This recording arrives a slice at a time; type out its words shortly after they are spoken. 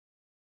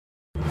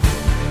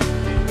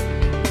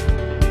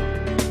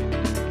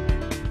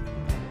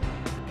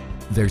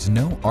There's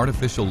no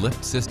artificial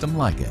lift system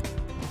like it.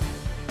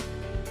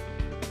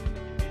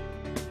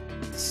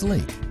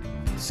 Sleek,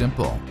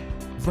 simple,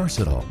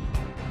 versatile.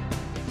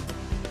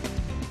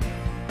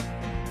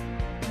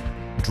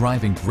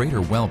 Driving greater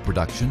well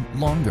production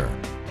longer.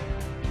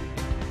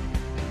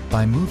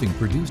 By moving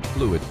produced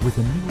fluid with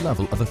a new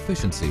level of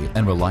efficiency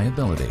and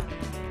reliability.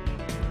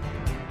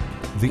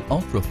 The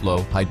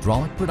UltraFlow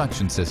hydraulic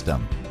production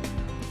system,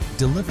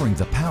 delivering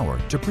the power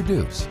to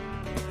produce.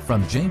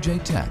 From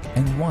JJ Tech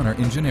and Warner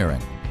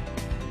Engineering.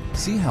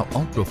 See how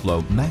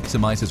UltraFlow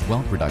maximizes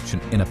well production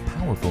in a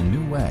powerful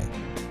new way.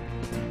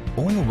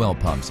 Oil well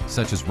pumps,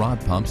 such as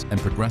rod pumps and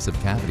progressive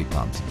cavity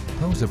pumps,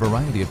 pose a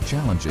variety of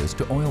challenges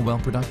to oil well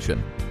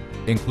production,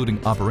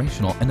 including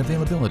operational and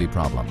availability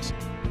problems.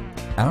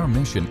 Our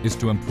mission is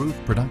to improve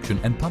production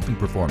and pumping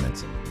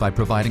performance by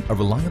providing a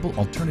reliable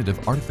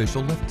alternative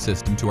artificial lift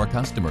system to our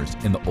customers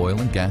in the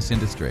oil and gas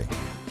industry.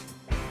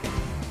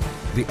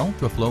 The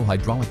UltraFlow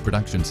hydraulic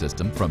production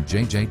system from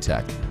JJ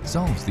Tech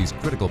solves these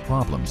critical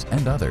problems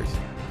and others.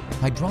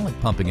 Hydraulic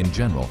pumping in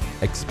general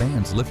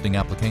expands lifting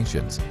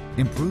applications,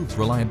 improves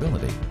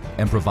reliability,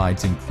 and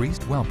provides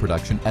increased well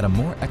production at a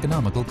more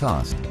economical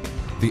cost.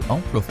 The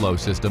UltraFlow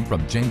system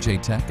from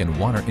JJ Tech and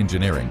Warner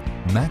Engineering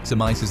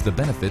maximizes the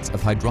benefits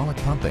of hydraulic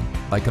pumping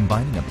by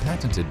combining a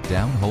patented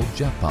downhole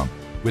jet pump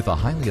with a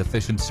highly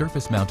efficient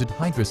surface-mounted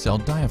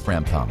hydrocell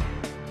diaphragm pump.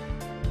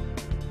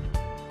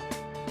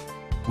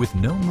 With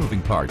no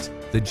moving parts,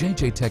 the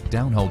JJ Tech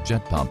downhole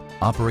jet pump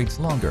operates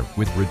longer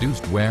with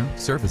reduced wear,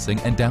 servicing,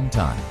 and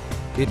downtime.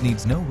 It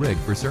needs no rig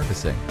for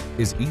servicing,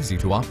 is easy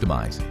to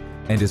optimize,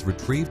 and is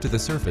retrieved to the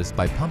surface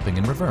by pumping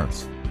in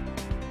reverse.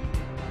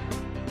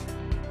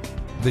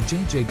 The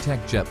JJ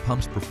Tech jet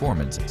pump's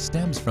performance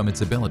stems from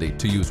its ability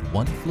to use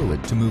one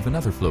fluid to move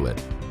another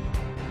fluid.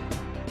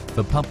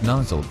 The pump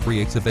nozzle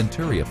creates a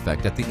venturi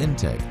effect at the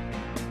intake.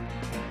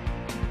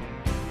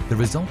 The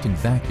resulting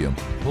vacuum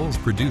pulls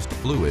produced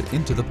fluid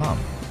into the pump.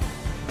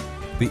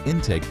 The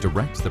intake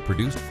directs the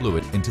produced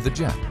fluid into the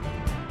jet.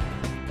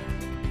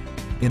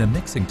 In a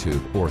mixing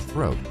tube or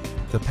throat,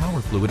 the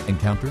power fluid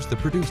encounters the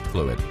produced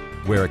fluid,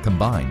 where it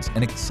combines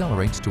and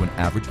accelerates to an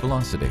average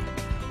velocity.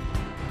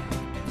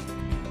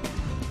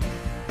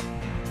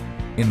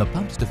 In the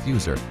pump's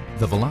diffuser,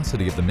 the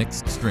velocity of the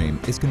mixed stream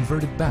is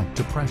converted back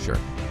to pressure,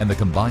 and the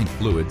combined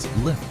fluids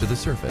lift to the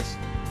surface.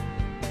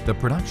 The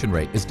production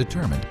rate is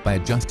determined by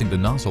adjusting the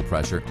nozzle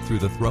pressure through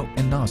the throat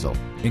and nozzle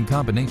in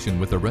combination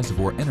with the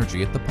reservoir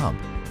energy at the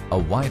pump. A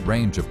wide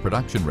range of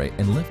production rate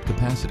and lift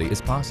capacity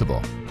is possible.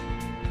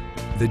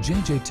 The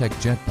JJ Tech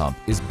jet pump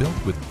is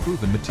built with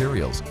proven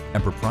materials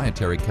and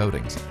proprietary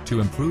coatings to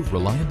improve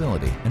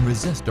reliability and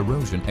resist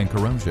erosion and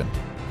corrosion.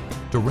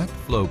 Direct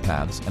flow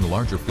paths and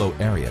larger flow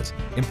areas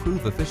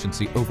improve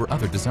efficiency over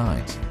other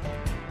designs.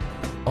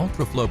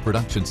 UltraFlow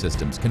production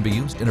systems can be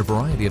used in a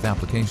variety of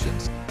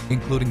applications,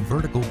 including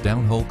vertical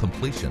downhole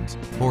completions,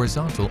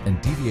 horizontal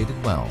and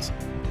deviated wells,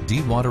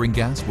 dewatering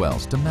gas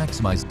wells to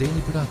maximize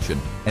daily production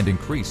and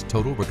increase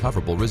total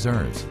recoverable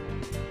reserves.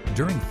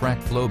 During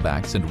frac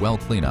flowbacks and well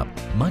cleanup,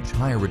 much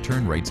higher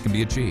return rates can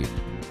be achieved.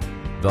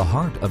 The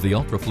heart of the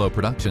UltraFlow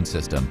production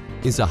system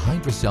is a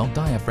hydrocell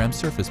diaphragm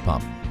surface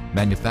pump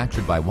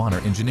manufactured by Warner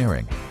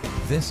Engineering.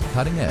 This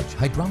cutting-edge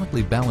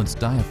hydraulically balanced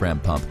diaphragm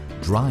pump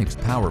drives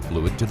power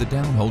fluid to the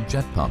downhole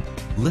jet pump,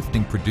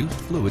 lifting produced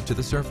fluid to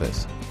the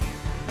surface.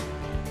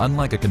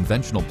 Unlike a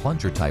conventional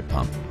plunger-type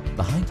pump,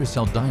 the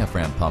hydrocell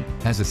diaphragm pump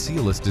has a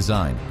sealless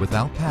design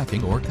without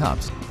packing or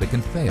cups that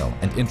can fail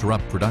and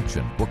interrupt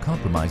production or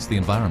compromise the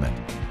environment.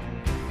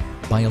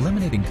 By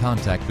eliminating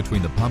contact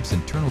between the pump's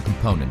internal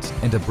components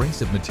and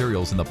abrasive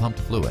materials in the pumped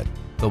fluid,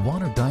 the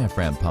Warner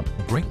diaphragm pump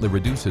greatly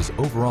reduces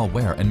overall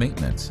wear and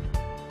maintenance.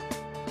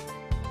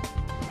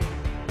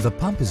 The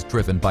pump is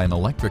driven by an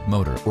electric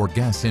motor or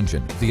gas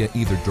engine via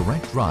either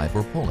direct drive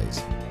or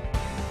pulleys.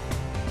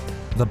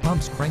 The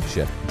pump's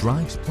crankshaft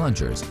drives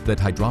plungers that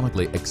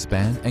hydraulically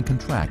expand and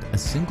contract a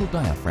single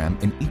diaphragm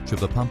in each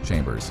of the pump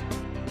chambers.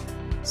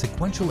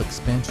 Sequential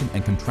expansion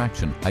and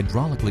contraction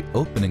hydraulically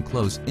open and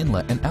close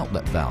inlet and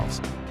outlet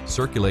valves,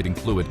 circulating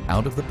fluid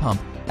out of the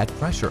pump at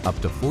pressure up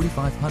to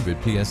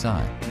 4,500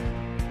 psi.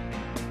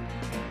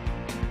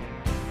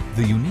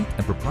 The unique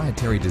and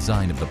proprietary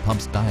design of the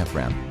pump's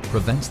diaphragm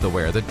prevents the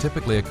wear that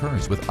typically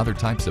occurs with other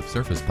types of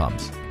surface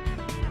pumps.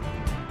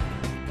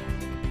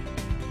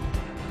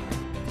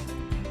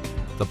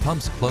 The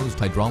pump's closed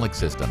hydraulic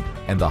system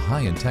and the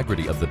high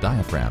integrity of the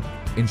diaphragm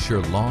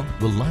ensure long,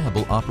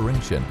 reliable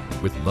operation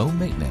with low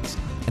maintenance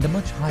and a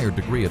much higher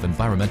degree of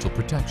environmental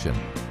protection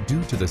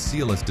due to the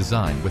sealless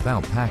design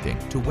without packing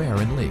to wear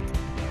and leak.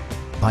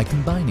 By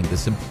combining the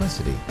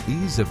simplicity,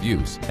 ease of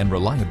use, and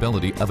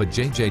reliability of a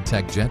JJ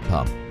Tech jet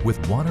pump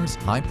with Warner's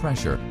high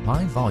pressure,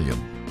 high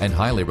volume, and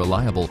highly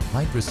reliable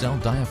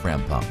hydrocell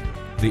diaphragm pump,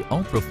 the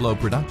UltraFlow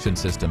production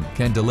system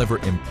can deliver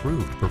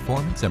improved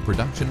performance and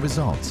production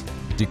results,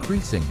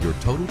 decreasing your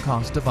total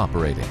cost of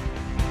operating.